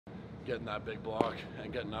getting that big block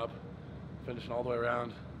and getting up, finishing all the way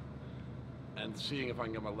around, and seeing if I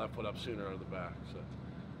can get my left foot up sooner out of the back. So,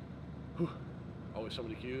 whew, always so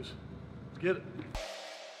many cues. Let's get it.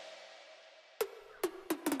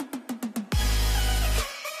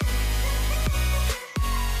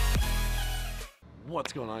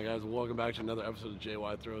 What's going on, guys? Welcome back to another episode of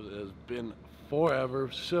DJI Throws. It has been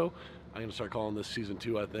forever, so I'm gonna start calling this season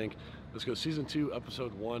 2, I think. Let's go season 2,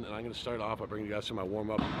 episode 1, and I'm gonna start off by bringing you guys through my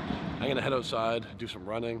warm-up. I'm gonna head outside, do some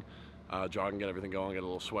running, jog and get everything going, get a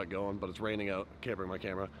little sweat going, but it's raining out, can't bring my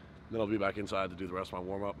camera. Then I'll be back inside to do the rest of my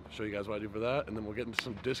warm-up, show you guys what I do for that, and then we'll get into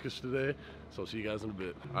some discus today, so I'll see you guys in a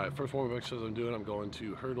bit. All right, first warm-up exercise I'm doing, I'm going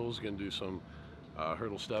to hurdles, gonna do some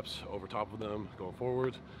hurdle steps over top of them, going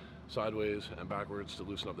forward, sideways and backwards to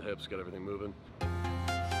loosen up the hips, get everything moving.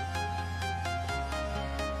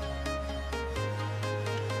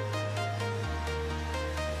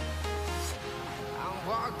 I'm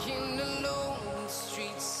walking alone, the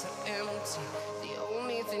streets are empty. The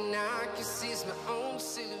only thing I can see is my own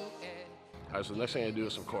silhouette. All right, so the next thing I do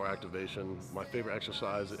is some core activation. My favorite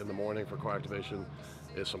exercise in the morning for core activation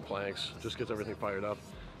is some planks. Just gets everything fired up.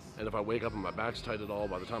 And if I wake up and my back's tight at all,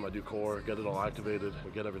 by the time I do core, get it all activated,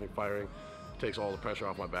 get everything firing, it takes all the pressure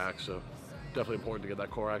off my back. So definitely important to get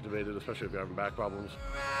that core activated, especially if you're having back problems.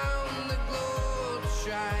 Around the globe,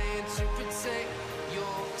 trying to protect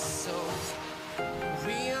your soul.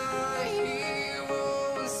 We are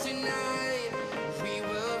heroes tonight. We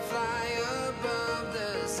will fly above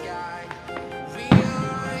the sky. We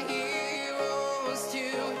are heroes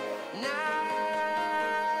tonight.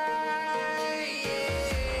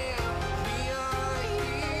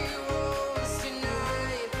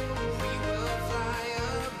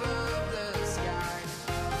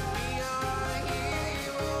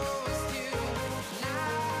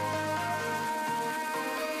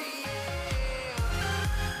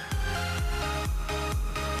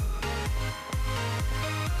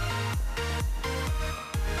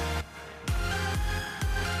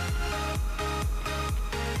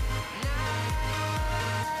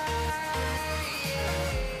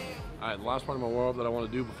 Alright, the last part of my warm-up that I want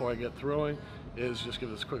to do before I get throwing is just give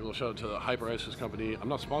this quick little shout out to the HyperIce's company. I'm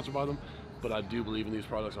not sponsored by them, but I do believe in these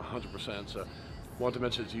products 100%. So I want to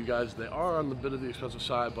mention it to you guys. They are on the bit of the expensive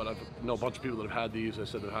side, but I know a bunch of people that have had these. They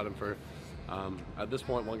said they've had them for, at this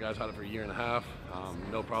point, one guy's had it for a year and a half.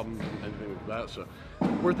 No problem, anything with that. So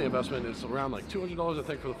worth the investment. It's around like $200, I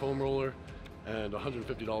think, for the foam roller and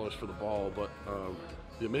 $150 for the ball. But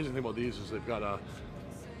the amazing thing about these is they've got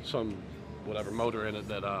some whatever motor in it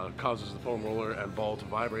that causes the foam roller and ball to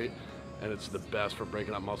vibrate, and it's the best for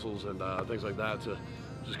breaking up muscles and things like that, to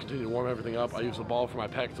just continue to warm everything up. I use the ball for my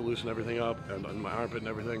pec to loosen everything up and my armpit and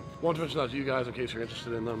everything. Want to mention that to you guys in case you're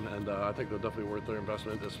interested in them, and I think they're definitely worth their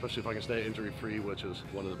investment, especially if I can stay injury free, which is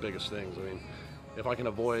one of the biggest things. I mean, if I can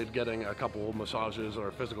avoid getting a couple massages or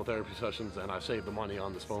physical therapy sessions, then I save the money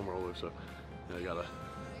on this foam roller. So you gotta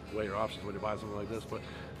weigh your options when you buy something like this. But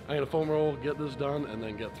I'm gonna foam roll, get this done, and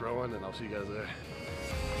then get throwing, and I'll see you guys there.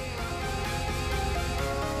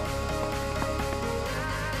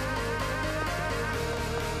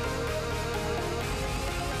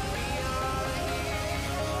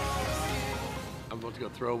 I'm about to go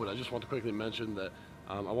throw, but I just want to quickly mention that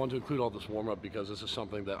I want to include all this warm-up because this is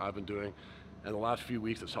something that I've been doing, and the last few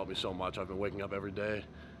weeks it's helped me so much. I've been waking up every day,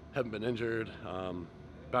 haven't been injured.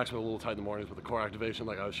 Back's been a little tight in the mornings, but the core activation,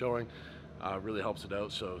 like I was showing, really helps it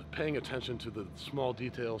out. So paying attention to the small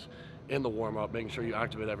details in the warm-up, making sure you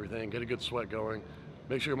activate everything, get a good sweat going,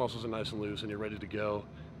 make sure your muscles are nice and loose and you're ready to go,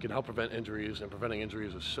 can help prevent injuries, and preventing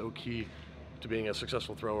injuries is so key to being a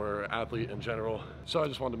successful thrower, athlete in general. So I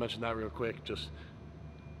just wanted to mention that real quick. Just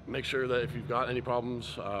make sure that if you've got any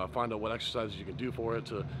problems, find out what exercises you can do for it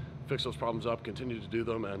to fix those problems up, continue to do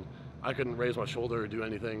them. And I couldn't raise my shoulder or do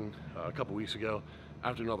anything a couple weeks ago.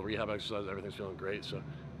 After doing all the rehab exercises, everything's feeling great. So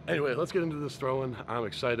anyway, let's get into this throwing. I'm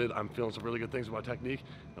excited. I'm feeling some really good things with my technique.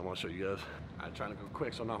 I want to show you guys. I'm trying to go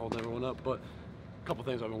quick so I'm not holding everyone up, but a couple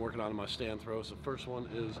things I've been working on in my stand throws. The first one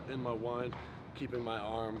is in my wind, keeping my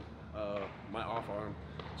arm, my off arm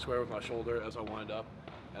square with my shoulder as I wind up,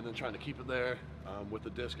 and then trying to keep it there with the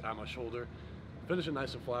disc at my shoulder. Finishing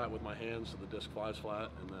nice and flat with my hands so the disc flies flat,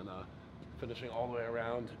 and then finishing all the way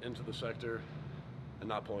around into the sector and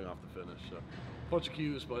not pulling off the finish. So bunch of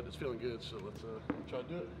cues, but it's feeling good, so let's try to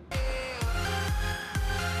do it.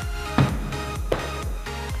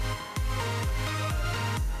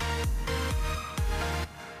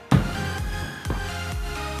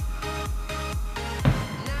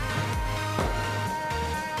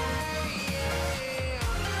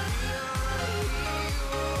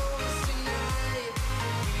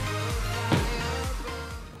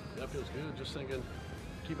 feels good. Just thinking,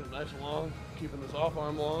 keeping it nice and long, keeping this off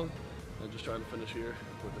arm long, and just trying to finish here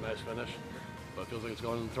with a nice finish. But it feels like it's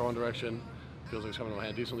going in the throwing direction. Feels like it's coming to my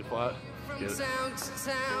hand decently flat. From town to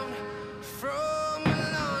town, from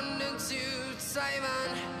London to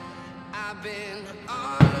Taiwan, I've been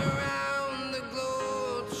all around the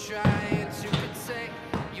globe trying to protect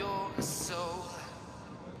your soul.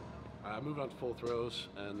 Moving on to full throws,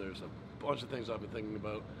 and there's a bunch of things I've been thinking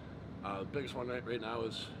about. The biggest one right now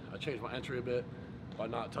is I changed my entry a bit by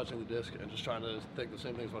not touching the disc and just trying to think the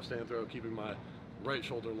same things my stand throw, keeping my right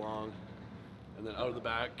shoulder long, and then out of the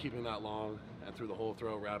back, keeping that long, and through the whole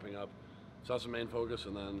throw, wrapping up. So that's the main focus,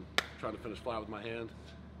 and then trying to finish flat with my hand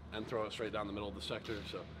and throw it straight down the middle of the sector.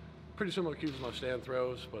 So pretty similar cues as my stand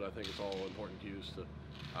throws, but I think it's all important cues to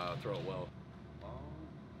throw it well. Long,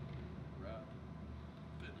 wrap,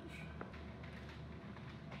 finish.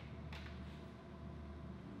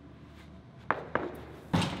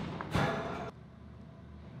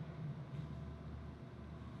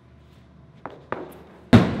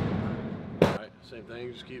 Same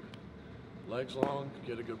thing, just keep legs long,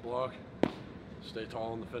 get a good block, stay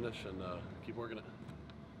tall in the finish, and keep working it.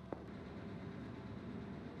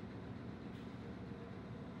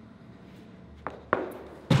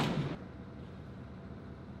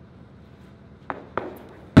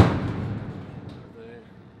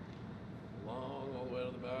 Long all the way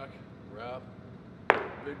to the back, wrap,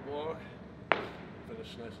 big block,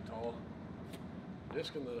 finish nice and tall.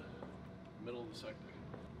 Disc in the middle of the sector.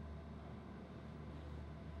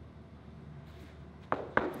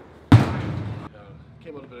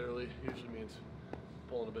 Came out a bit early, usually means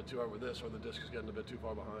pulling a bit too hard with this, or the disc is getting a bit too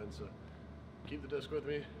far behind. So keep the disc with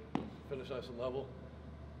me, finish nice and level,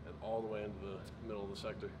 and all the way into the middle of the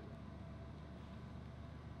sector.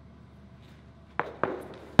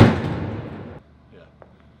 Yeah,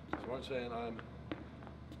 so I'm saying I'm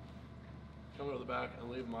coming to the back and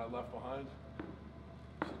leaving my left behind.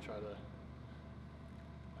 So try to,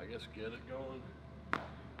 I guess, get it going.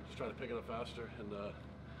 Just try to pick it up faster and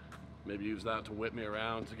maybe use that to whip me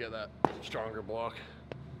around to get that stronger block.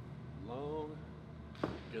 Long,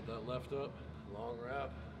 get that left up, long wrap,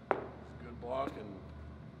 good block, and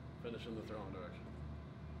finish in the throwing direction.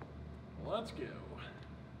 Let's go.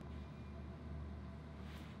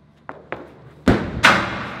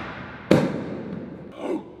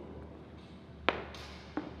 Oh!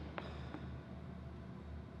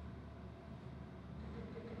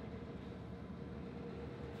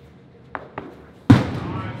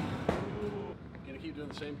 Keep doing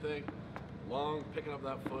the same thing, long, picking up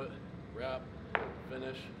that foot, wrap,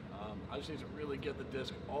 finish. I just need to really get the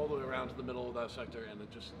disc all the way around to the middle of that sector, and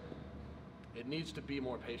it needs to be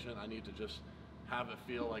more patient. I need to just have it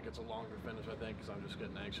feel like it's a longer finish, I think, because I'm just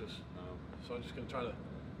getting anxious. So I'm just going to try to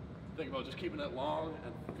think about just keeping it long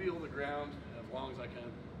and feel the ground as long as I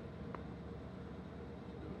can.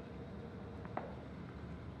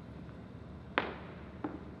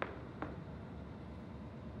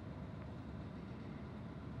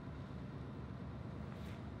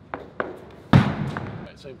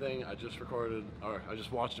 Same thing, I just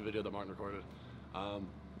watched a video that Martin recorded.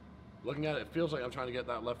 Looking at it, it feels like I'm trying to get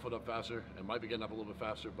that left foot up faster. It might be getting up a little bit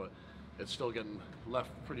faster, but it's still getting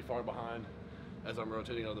left pretty far behind as I'm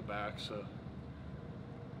rotating out of the back. So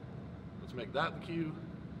let's make that the cue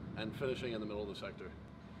and finishing in the middle of the sector.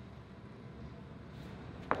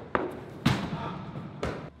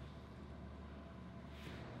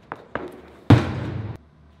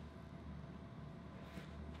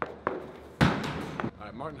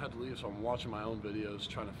 Martin had to leave, so I'm watching my own videos,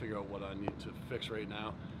 trying to figure out what I need to fix right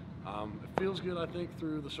now. It feels good, I think,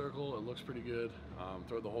 through the circle. It looks pretty good.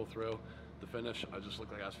 Throw the whole throw. The finish, I just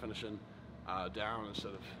look like I was finishing down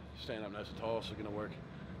instead of staying up nice and tall, so it's gonna work.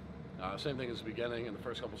 Same thing as the beginning in the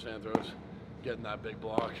first couple stand throws, getting that big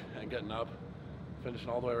block and getting up, finishing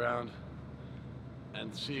all the way around,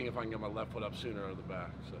 and seeing if I can get my left foot up sooner out of the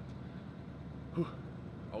back. So, whew,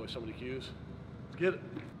 always so many cues. Let's get it.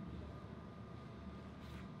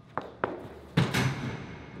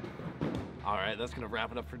 All right, that's gonna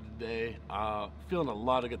wrap it up for today. Feeling a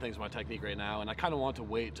lot of good things in my technique right now, and I kind of want to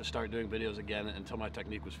wait to start doing videos again until my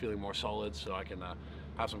technique was feeling more solid, so I can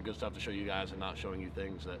have some good stuff to show you guys and not showing you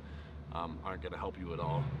things that aren't gonna help you at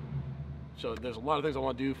all. So there's a lot of things I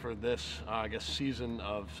want to do for this, I guess, season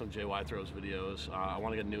of some JY Throws videos. I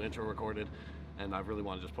want to get a new intro recorded, and I really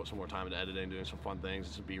want to just put some more time into editing, doing some fun things,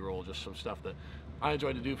 some B-roll, just some stuff that I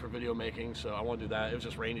enjoy to do for video making, so I want to do that. It was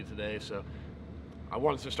just rainy today, so I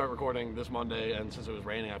wanted to start recording this Monday, and since it was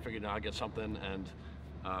raining, I figured I'd get something and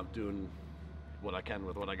doing what I can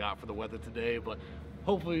with what I got for the weather today. But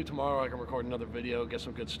hopefully tomorrow I can record another video, get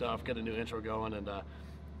some good stuff, get a new intro going, and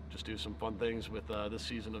just do some fun things with this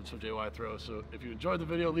season of some DJI Throw. So if you enjoyed the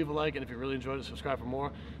video, leave a like, and if you really enjoyed it, subscribe for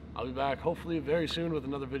more. I'll be back hopefully very soon with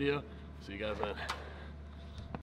another video. See you guys then.